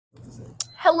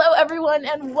Hello, everyone,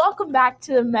 and welcome back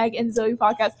to the Meg and Zoey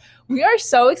podcast. We are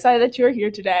so excited that you're here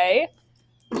today.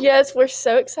 Yes, we're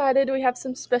so excited. We have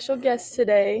some special guests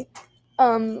today.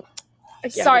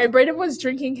 Sorry, Brayden was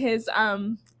drinking his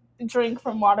drink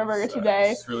from Whataburger today.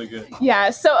 It's really good.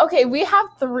 Yeah, so, okay, we have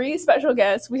three special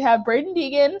guests. We have Brayden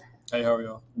Deegan. Hey, how are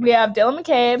y'all? We have Dylan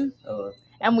McCabe. Hello.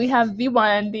 And we have the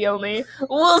one, the only,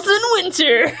 Wilson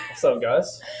Winter. What's up,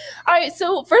 guys? All right,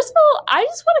 so first of all, I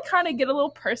just want to kind of get a little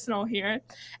personal here.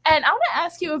 And I want to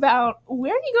ask you about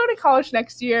where you go to college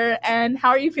next year and how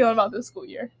are you feeling about this school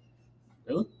year?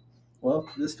 Really? Well,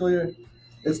 this school year,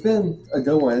 it's been a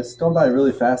good one. It's gone by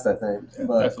really fast, I think. Yeah,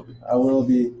 but definitely. I will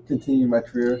be continuing my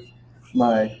career,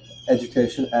 my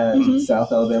education at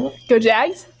South Alabama. Go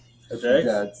Jags?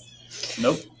 Jags.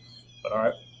 Nope. But all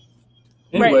right.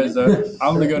 Anyways,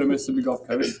 I'm going to go to Mississippi Gulf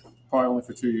Coast, probably only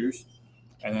for 2 years,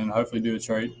 and then hopefully do a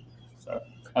trade. So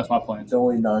that's my plan. The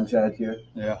only non-Jag here.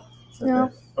 Yeah. Yeah.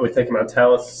 Are we taking my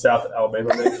talents to South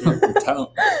Alabama next year? Talent.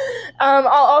 I'll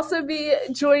also be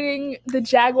joining the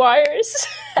Jaguars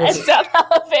at South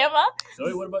Alabama.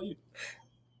 Zoey, what about you?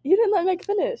 You didn't let Meg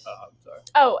finish. I'm sorry.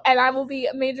 Oh, and I will be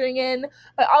majoring in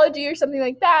biology or something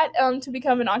like that to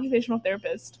become an occupational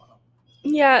therapist.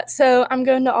 Yeah, so I'm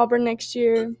going to Auburn next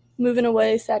year. Moving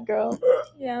away, sad girl.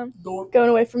 Yeah. Going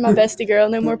away from my bestie girl.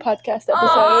 No more podcast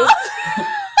episodes.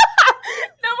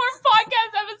 No more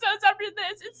podcast episodes after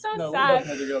this. It's so No, sad.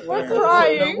 we're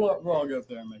crying. We'll all go up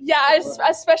there and make Yeah,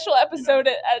 a special episode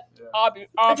at Auburn.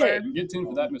 Okay, get tuned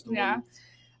for that, Mr. Yeah. Williams.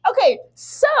 Okay,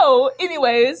 so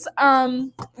anyways,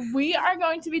 we are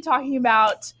going to be talking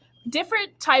about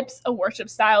different types of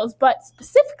worship styles, but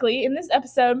specifically in this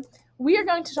episode, we are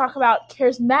going to talk about the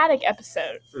charismatic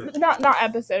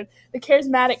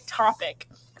topic.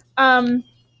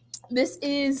 This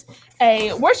is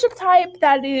a worship type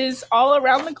that is all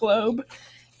around the globe,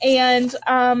 and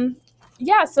so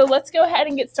let's go ahead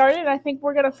and get started. I think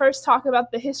we're going to first talk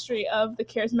about the history of the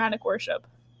charismatic worship.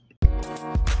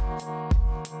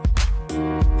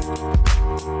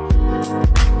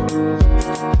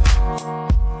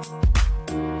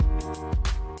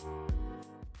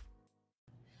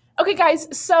 Okay, guys,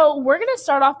 so we're going to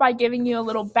start off by giving you a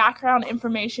little background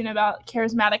information about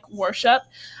charismatic worship.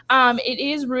 It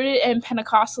is rooted in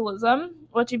Pentecostalism,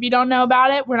 which if you don't know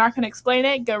about it, we're not going to explain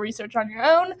it. Go research on your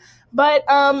own. But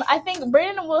I think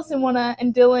Brandon and Wilson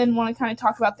and Dylan want to kind of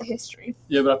talk about the history.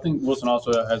 Yeah, but I think Wilson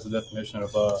also has a definition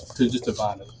of to just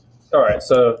define it. All right,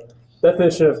 so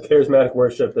definition of charismatic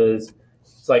worship is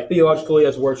it's like theologically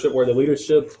as worship where the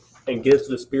leadership and gifts of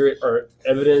the Spirit are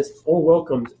evidenced or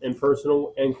welcomed in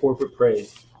personal and corporate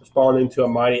praise, responding to a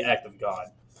mighty act of God.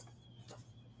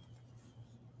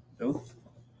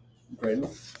 Great.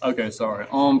 Okay, sorry.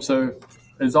 So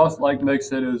it's also, like Meg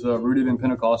said, it was rooted in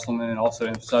Pentecostalism and also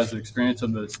emphasized the experience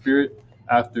of the Spirit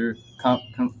after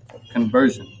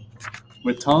conversion,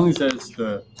 with tongues as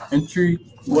the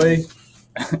entryway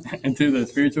into the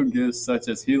spiritual gifts such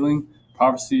as healing,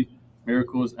 prophecy,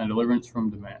 miracles, and deliverance from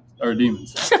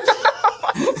demons.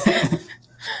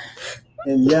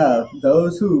 And yeah,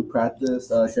 those who practice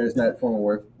charismatic form of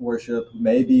worship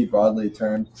may be broadly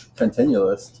termed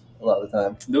continualist a lot of the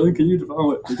time. Dylan, can you define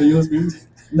what continuous means?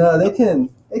 No, they can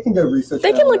go research.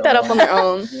 They can look that up on their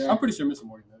own. Yeah. I'm pretty sure Mr.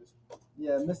 Morgan knows.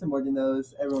 Yeah, Mr. Morgan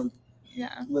knows. Everyone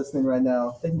listening right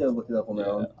now, they can go look it up on their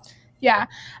own. Yeah.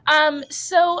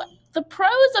 So the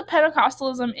pros of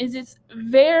Pentecostalism is it's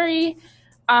very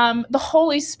the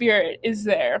Holy Spirit is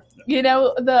there. You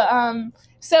know,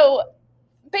 so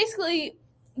basically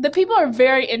the people are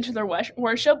very into their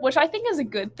worship, which I think is a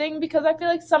good thing because I feel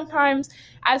like sometimes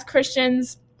as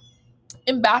Christians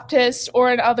in Baptist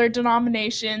or in other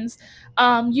denominations,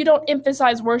 you don't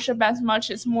emphasize worship as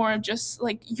much. It's more of just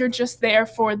like you're just there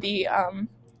for the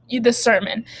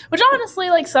sermon, which honestly,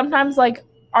 like sometimes like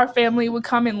our family would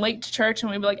come in late to church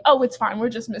and we'd be like, oh, it's fine, we're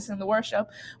just missing the worship,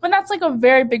 when that's like a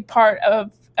very big part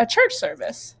of a church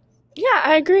service. Yeah,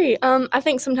 I agree. I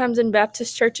think sometimes in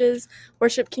Baptist churches,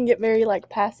 worship can get very like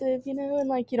passive, and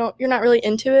like you're not really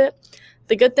into it.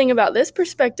 The good thing about this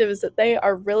perspective is that they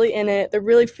are really in it. They're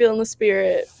really feeling the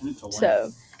Spirit.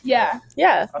 So yeah.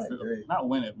 I feel not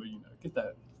win it, but get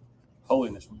that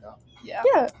holiness from God.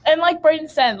 Yeah. And like Brayden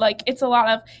said, like it's a lot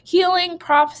of healing,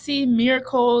 prophecy,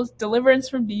 miracles, deliverance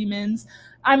from demons.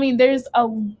 I mean, there's a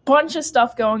bunch of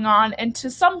stuff going on, and to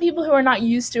some people who are not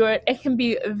used to it, it can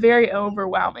be very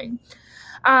overwhelming.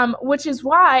 Which is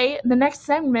why the next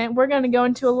segment, we're going to go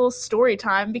into a little story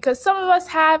time, because some of us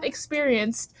have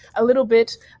experienced a little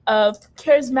bit of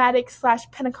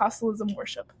charismatic/Pentecostalism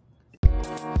worship.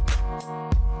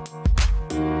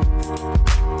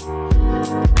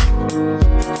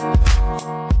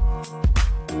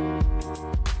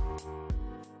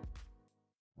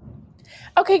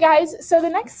 Okay, guys, so the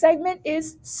next segment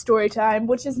is story time,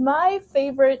 which is my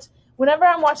favorite. Whenever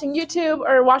I'm watching YouTube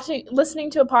or listening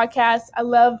to a podcast, I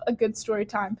love a good story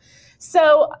time.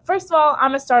 So, first of all,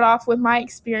 I'm going to start off with my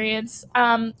experience.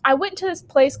 I went to this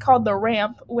place called The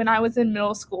Ramp when I was in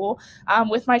middle school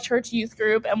with my church youth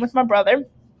group and with my brother.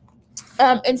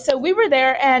 And so we were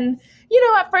there, and,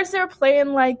 at first they were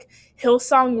playing, like,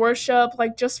 Hillsong worship,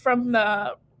 like, just from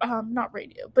the not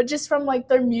radio, but just from like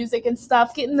their music and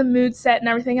stuff, getting the mood set and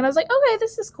everything. And I was like, okay,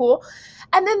 this is cool.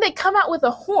 And then they come out with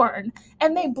a horn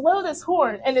and they blow this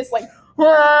horn and it's like,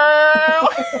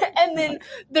 and then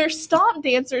their stomp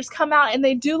dancers come out and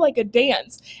they do like a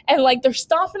dance and like they're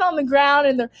stomping on the ground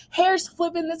and their hair's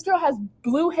flipping. This girl has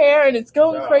blue hair and it's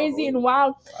going crazy and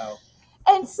wild. Wow.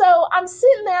 And so I'm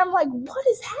sitting there, I'm like, what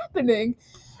is happening?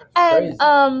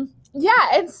 And yeah,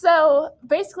 and so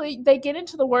basically they get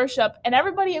into the worship and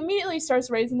everybody immediately starts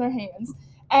raising their hands.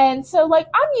 And so, like,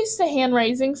 I'm used to hand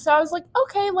raising, so I was like,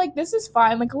 okay, like, this is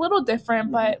fine, like, a little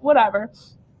different, but whatever.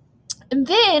 And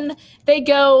then they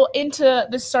go into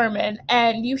the sermon,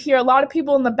 and you hear a lot of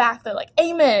people in the back, they're like,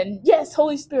 amen, yes,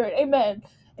 Holy Spirit, amen,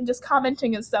 and just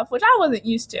commenting and stuff, which I wasn't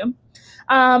used to.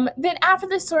 Then after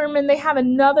the sermon, they have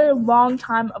another long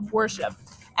time of worship.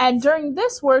 And during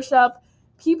this worship,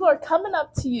 people are coming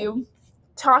up to you,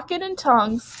 talking in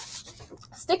tongues,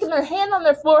 sticking their hand on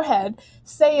their forehead,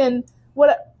 saying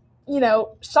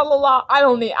shalala, I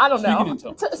don't know.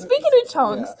 Speaking in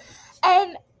tongues. Yeah.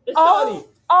 And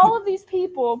all of these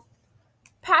people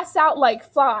pass out like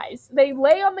flies. They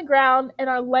lay on the ground and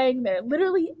are laying there,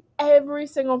 literally every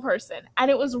single person. And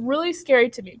it was really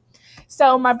scary to me.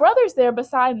 So my brother's there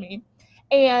beside me,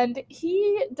 and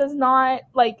he's not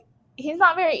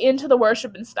very into the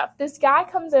worship and stuff. This guy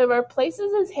comes over,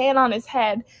 places his hand on his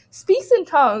head, speaks in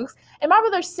tongues, and my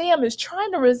brother Sam is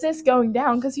trying to resist going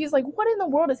down because he's like, what in the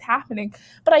world is happening?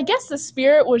 But I guess the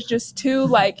spirit was just too,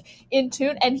 like, in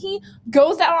tune, and he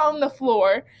goes out on the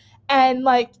floor, and,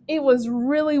 like, it was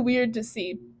really weird to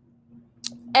see.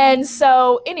 And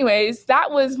so, anyways, that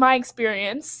was my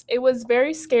experience. It was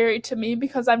very scary to me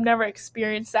because I've never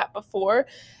experienced that before.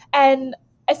 And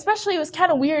especially, it was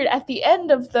kind of weird at the end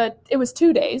of it was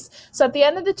 2 days. So at the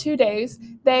end of the 2 days,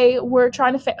 they were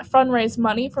trying to fundraise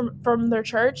money from their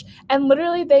church. And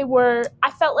literally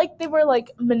I felt like they were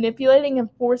like manipulating and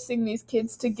forcing these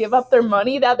kids to give up their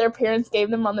money that their parents gave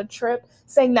them on the trip,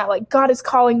 saying that like God is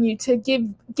calling you to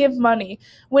give money.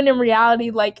 When in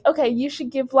reality, like, okay, you should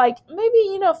give like maybe,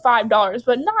 $5,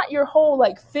 but not your whole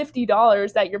like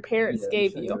 $50 that your parents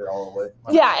gave you. Give it all away.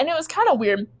 Yeah, and it was kind of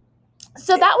weird.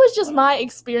 So that was just my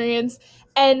experience,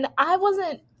 and I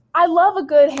love a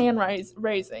good hand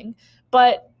raising,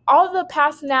 but all the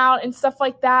passing out and stuff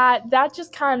like that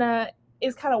just kind of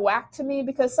is kind of whack to me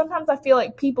because sometimes I feel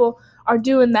like people are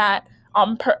doing that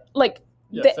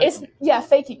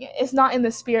faking it. It's not in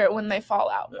the spirit when they fall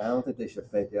out. I don't think they should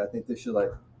fake it. I think they should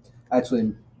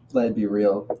actually let it be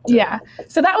real. Yeah.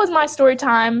 So that was my story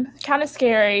time. Kind of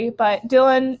scary, but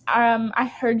Dylan,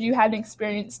 I heard you had an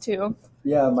experience too.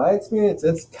 Yeah, my experience,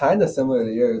 it's kind of similar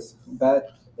to yours. Back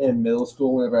in middle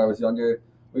school, whenever I was younger,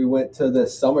 we went to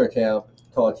this summer camp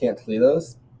called Camp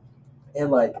Toledo's.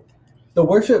 And, like, the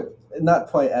worship, not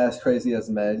quite as crazy as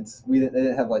Meg's. They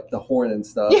didn't have, like, the horn and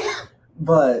stuff. Yeah.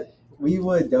 But we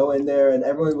would go in there, and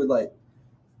everyone would, like,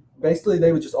 basically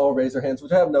they would just all raise their hands,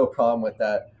 which I have no problem with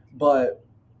that. But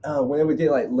when it would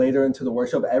get, like, later into the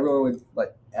worship, everyone would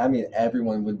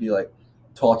be, like,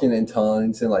 talking in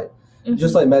tongues and, like,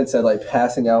 just like Med said, like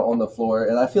passing out on the floor.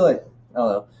 And I feel like, I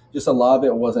don't know, just a lot of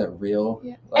it wasn't real.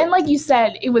 Yeah. And like you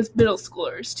said, it was middle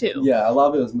schoolers too. Yeah, a lot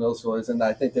of it was middle schoolers. And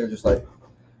I think they were just like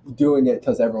doing it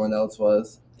because everyone else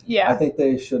was. Yeah. I think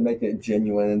they should make it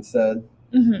genuine instead.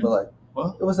 Mm-hmm. But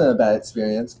it wasn't a bad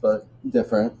experience, but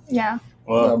different. Yeah.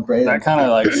 Well, that kind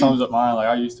of like sums up mine. Like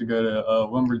I used to go to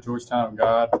Wimber, Georgetown of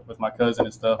God with my cousin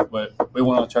and stuff, but we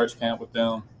went on church camp with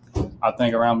them, I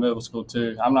think around middle school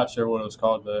too. I'm not sure what it was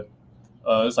called though.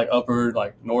 It's like upper,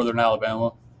 like northern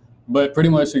Alabama, but pretty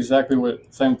much exactly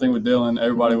same thing with Dylan.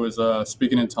 Everybody was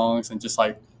speaking in tongues and just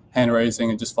like hand raising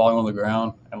and just falling on the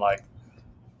ground. And like,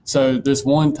 so there's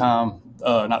only time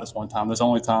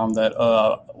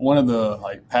that one of the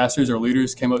like pastors or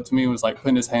leaders came up to me and was like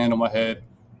putting his hand on my head,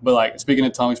 but like speaking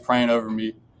in tongues, praying over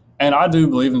me. And I do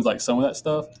believe in like some of that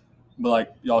stuff, but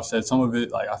like y'all said, some of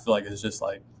it, like I feel like it's just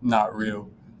like not real.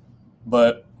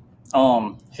 But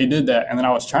he did that, and then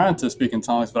I was trying to speak in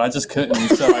tongues, but I just couldn't.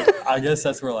 So like, I guess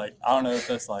that's where like I don't know if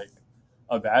that's like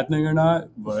a bad thing or not,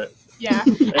 but yeah,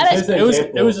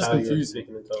 it was just confusing.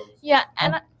 Yeah,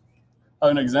 and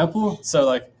an example. So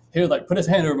like he would like put his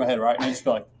hand over my head, right, and I just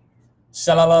feel like,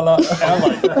 sha-la-la-la. And I'm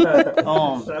like,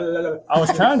 I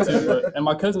was trying to, and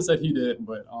my cousin said he did,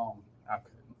 but I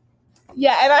couldn't.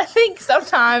 Yeah, and I think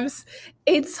sometimes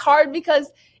it's hard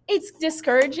because it's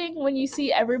discouraging when you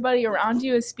see everybody around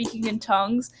you is speaking in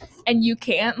tongues and you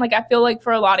can't. Like, I feel like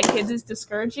for a lot of kids it's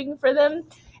discouraging for them.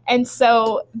 And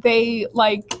so they,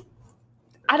 like,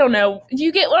 I don't know. Do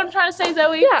you get what I'm trying to say,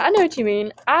 Zoe? Yeah, I know what you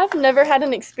mean. I've never had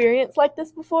an experience like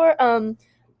this before.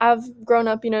 I've grown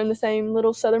up, in the same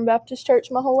little Southern Baptist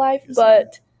church my whole life,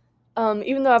 but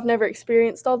even though I've never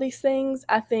experienced all these things,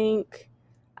 I think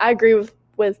I agree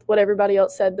with what everybody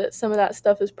else said, that some of that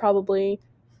stuff is probably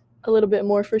a little bit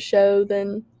more for show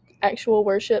than actual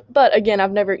worship. But again,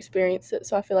 I've never experienced it,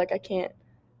 so I feel like I can't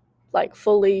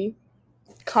fully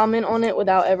comment on it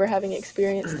without ever having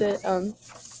experienced it.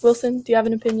 Wilson, do you have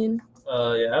an opinion?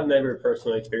 Yeah, I've never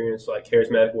personally experienced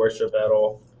charismatic worship at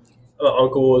all. My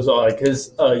uncle was he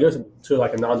goes to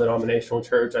a non-denominational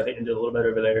church. I think they do a little bit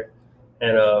over there,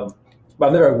 and but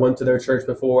I've never went to their church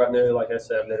before. I've never, like I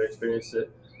said, I've never experienced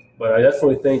it. But I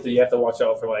definitely think that you have to watch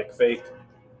out for fake,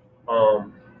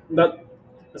 not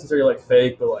necessarily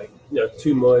fake, but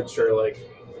too much, or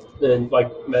then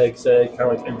like Meg said,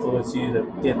 kind of influence you to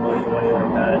give money away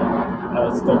like that. I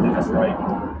just don't think that's right.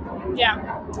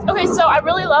 Yeah. Okay, so I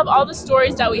really love all the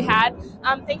stories that we had.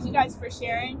 Thank you guys for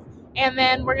sharing. And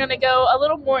then we're going to go a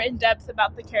little more in depth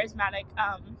about the charismatic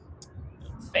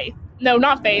faith. No,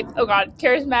 not faith. Oh, God.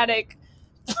 Charismatic.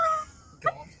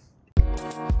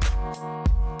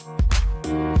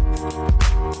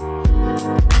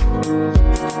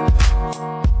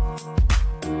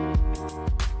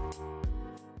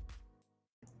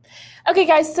 Okay,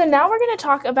 guys, so now we're going to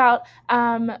talk about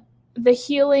the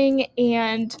healing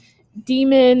and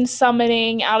demon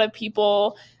summoning out of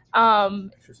people.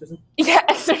 Exorcism? Yeah,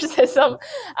 exorcism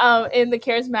in the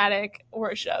charismatic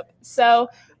worship. So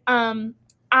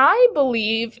I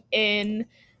believe in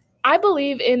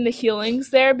the healings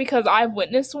there because I've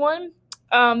witnessed one.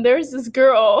 There's this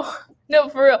girl. No,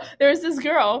 for real. There was this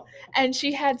girl, and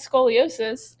she had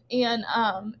scoliosis, and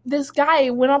this guy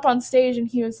went up on stage, and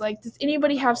he was like, "Does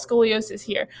anybody have scoliosis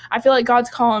here? I feel like God's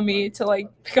calling me to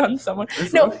pick on someone."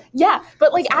 No, yeah,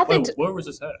 but at where was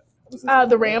this at?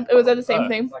 The ramp. It was at the same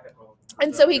thing.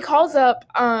 And so he calls up.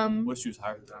 What she was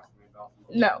hired to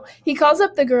No, he calls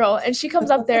up the girl, and she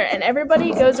comes up there, and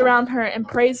everybody goes around her and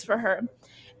prays for her.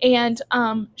 And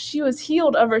she was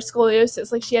healed of her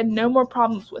scoliosis. She had no more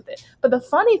problems with it. But the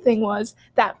funny thing was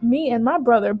that me and my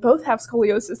brother both have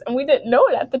scoliosis, and we didn't know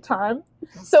it at the time.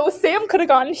 So Sam could have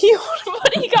gotten healed,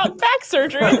 but he got back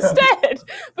surgery instead,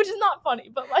 which is not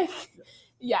funny. But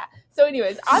yeah. So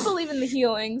anyways, I believe in the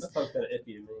healings. That sounds kind of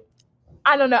iffy to me.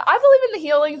 I don't know. I believe in the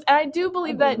healings, and I do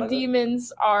believe that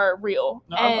demons are real.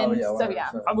 No,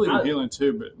 yeah. I believe in healing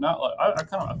too, but not I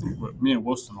think what me and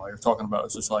Wilson are talking about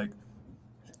is just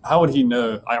how would he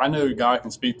know? I know a guy can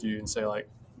speak to you and say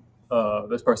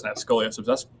this person has scoliosis.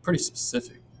 That's pretty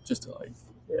specific, just to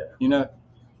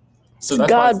So that's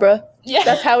God, bro. Yeah,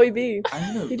 that's how he be.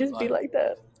 I know. He just be like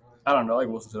that. I don't know,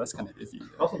 Wilson said, that's kind of iffy.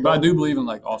 But I do believe in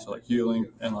also healing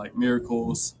and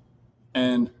miracles,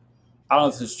 and I don't know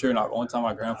if this is true or not. But one time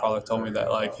my grandfather told me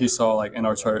that he saw in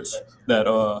our church that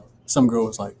some girl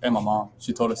was and my mom,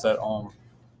 she told us that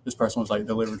this person was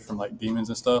delivered from demons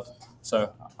and stuff.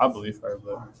 So I believe her,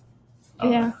 but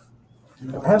yeah.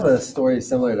 I have a story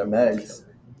similar to Meg's.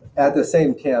 At the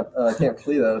same camp, Camp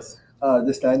Cletos,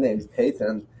 this guy named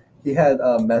Peyton, he had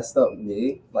a messed up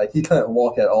knee. He couldn't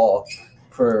walk at all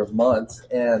for months.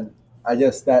 And I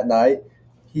guess that night,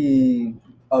 a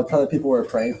ton of people were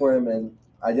praying for him, and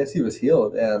I guess he was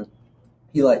healed. And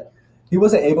he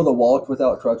wasn't able to walk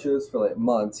without crutches for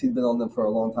months. He'd been on them for a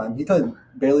long time. He could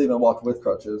barely even walk with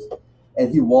crutches. And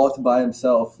he walked by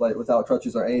himself, without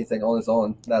crutches or anything, on his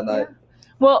own that night.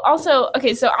 Well, also,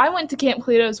 okay, so I went to Camp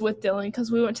Cletos with Dylan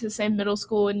because we went to the same middle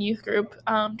school and youth group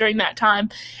during that time.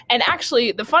 And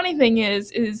actually, the funny thing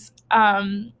is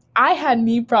I had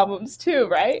knee problems too,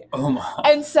 right? Oh my!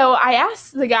 And so I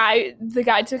asked the guy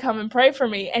to come and pray for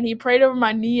me, and he prayed over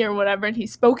my knee or whatever, and he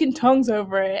spoke in tongues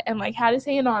over it and had his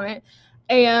hand on it,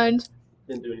 and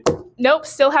didn't do anything. Nope,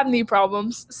 still have knee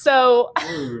problems. So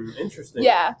interesting.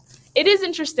 Yeah. It is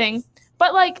interesting,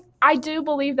 but I do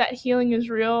believe that healing is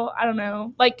real. I don't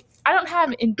know. I don't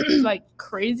have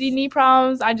crazy knee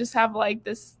problems. I just have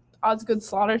this Osgood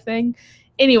Slaughter thing.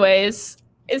 Anyways,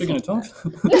 speaking of tongues.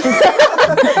 But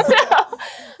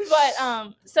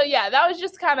so yeah, that was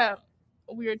just kind of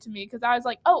weird to me because I was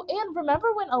oh, and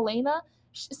remember when Elena?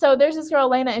 So there's this girl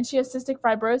Elena, and she has cystic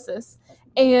fibrosis,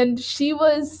 and she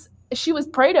was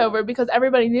prayed over because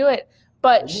everybody knew it.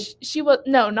 but Mhm. she was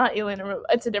not Elena.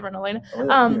 It's a different Elena.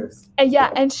 Elena Pierce.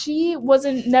 And she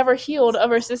wasn't never healed of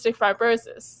her cystic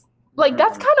fibrosis. Like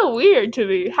that's kind of weird to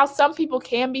me. How some people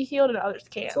can be healed and others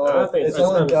can't. So I think it's that's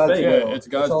all kind in of God's fake. will. Yeah, it's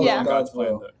God's all will in and God's plan.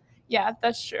 Though. Yeah,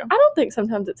 that's true. I don't think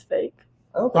sometimes it's fake.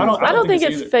 I don't think, I don't think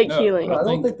it's either. fake No, healing. I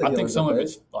don't think the I think healings some are of fake.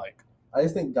 it's like I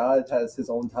just think God has his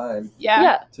own time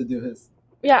Yeah. to do his.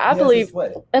 Yeah, I he has believe. his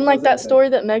way. And He like does that everything. story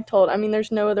that Meg told, I mean,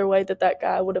 there's no other way that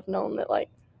guy would have known that like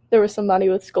there was somebody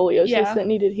with scoliosis Yeah. that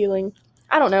needed healing.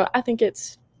 I don't know. I think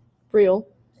it's real.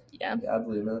 Yeah, Yeah, I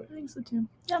believe it. I think so too.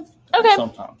 Yeah. Okay.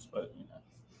 sometimes, but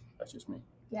that's just me.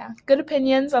 Yeah. Good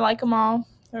opinions. I like them all.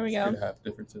 There we It's go. good to have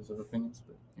differences of opinions,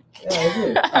 but Yeah, I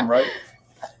agree. I'm right.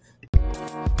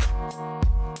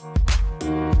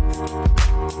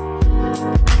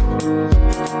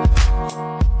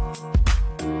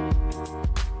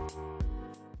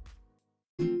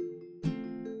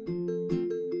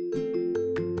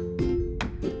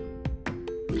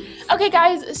 Okay,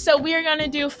 guys. So we are gonna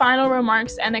do final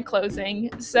remarks and a closing.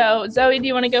 So Zoe, do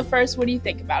you want to go first? What do you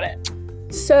think about it?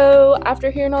 So after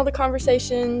hearing all the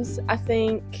conversations, I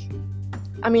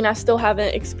still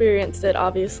haven't experienced it,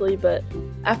 obviously, but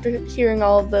after hearing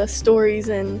all of the stories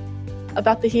and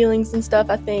about the healings and stuff,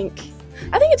 I think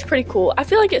it's pretty cool. I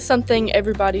feel like it's something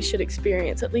everybody should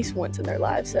experience at least once in their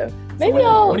lives. So maybe what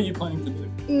I'll are you planning to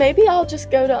do? maybe I'll just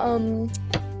go to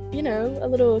a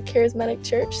little charismatic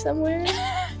church somewhere,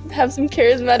 have some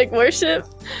charismatic worship.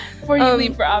 Before you Um,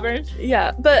 leave for Auburn.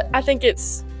 Yeah, but I think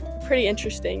it's pretty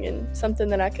interesting and something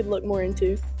that I could look more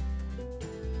into.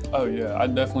 Oh yeah, I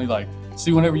definitely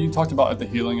see whenever you talked about the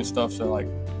healing and stuff. So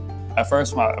at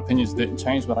first my opinions didn't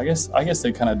change, but I guess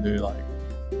they kind of do.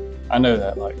 I know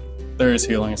that there is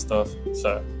healing and stuff,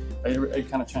 so it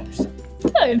kind of changed.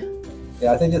 Good.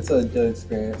 Yeah, I think it's a good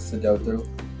experience to go through.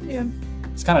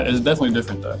 It's definitely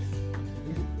different though.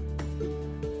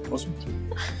 Awesome.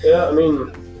 Yeah, I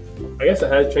mean, I guess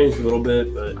it has changed a little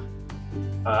bit, but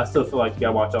I still feel like you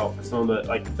gotta watch out for some of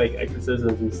the fake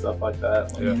exorcisms and stuff like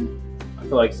that. Yeah. I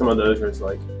feel like some of those are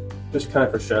just kind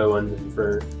of for show and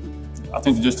for. I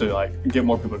think just to get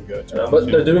more people to go to. But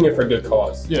they're doing it for a good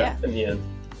cause. Yeah. In the end.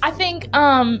 I think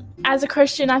as a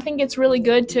Christian, I think it's really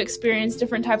good to experience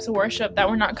different types of worship that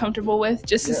we're not comfortable with,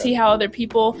 just to see how other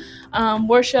people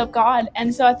worship God.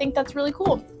 And so I think that's really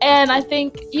cool. And I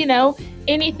think,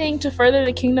 anything to further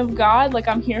the kingdom of God,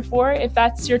 I'm here for it. If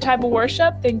that's your type of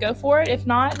worship, then go for it. If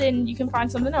not, then you can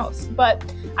find something else. But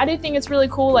I do think it's really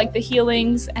cool, the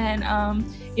healings and,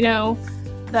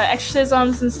 the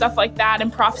exorcisms and stuff like that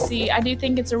and prophecy. I do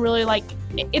think it's a really,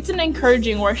 it's an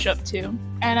encouraging worship too.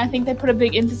 And I think they put a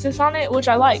big emphasis on it, which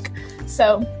I like.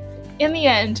 So, in the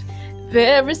end,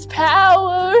 there is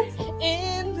power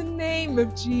in the name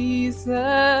of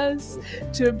Jesus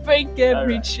to break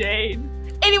every chain.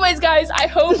 Anyways, guys, I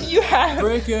hope you have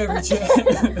break every chain.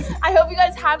 I hope you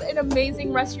guys have an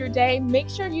amazing rest of your day. Make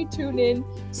sure you tune in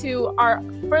to our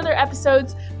further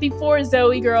episodes before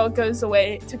Zoe girl goes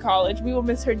away to college. We will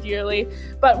miss her dearly,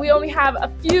 but we only have a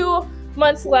few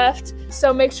months left,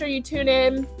 so make sure you tune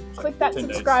in, click that 10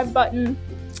 subscribe button,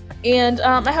 and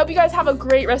I hope you guys have a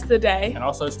great rest of the day. And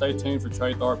also stay tuned for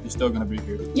Trey Tharp. He's still going to be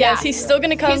here. Yeah. Yes, he's still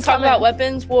gonna come He's talk coming. about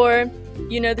weapons, war.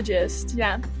 You know the gist.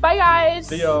 Yeah. Bye, guys.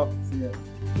 See y'all. See ya.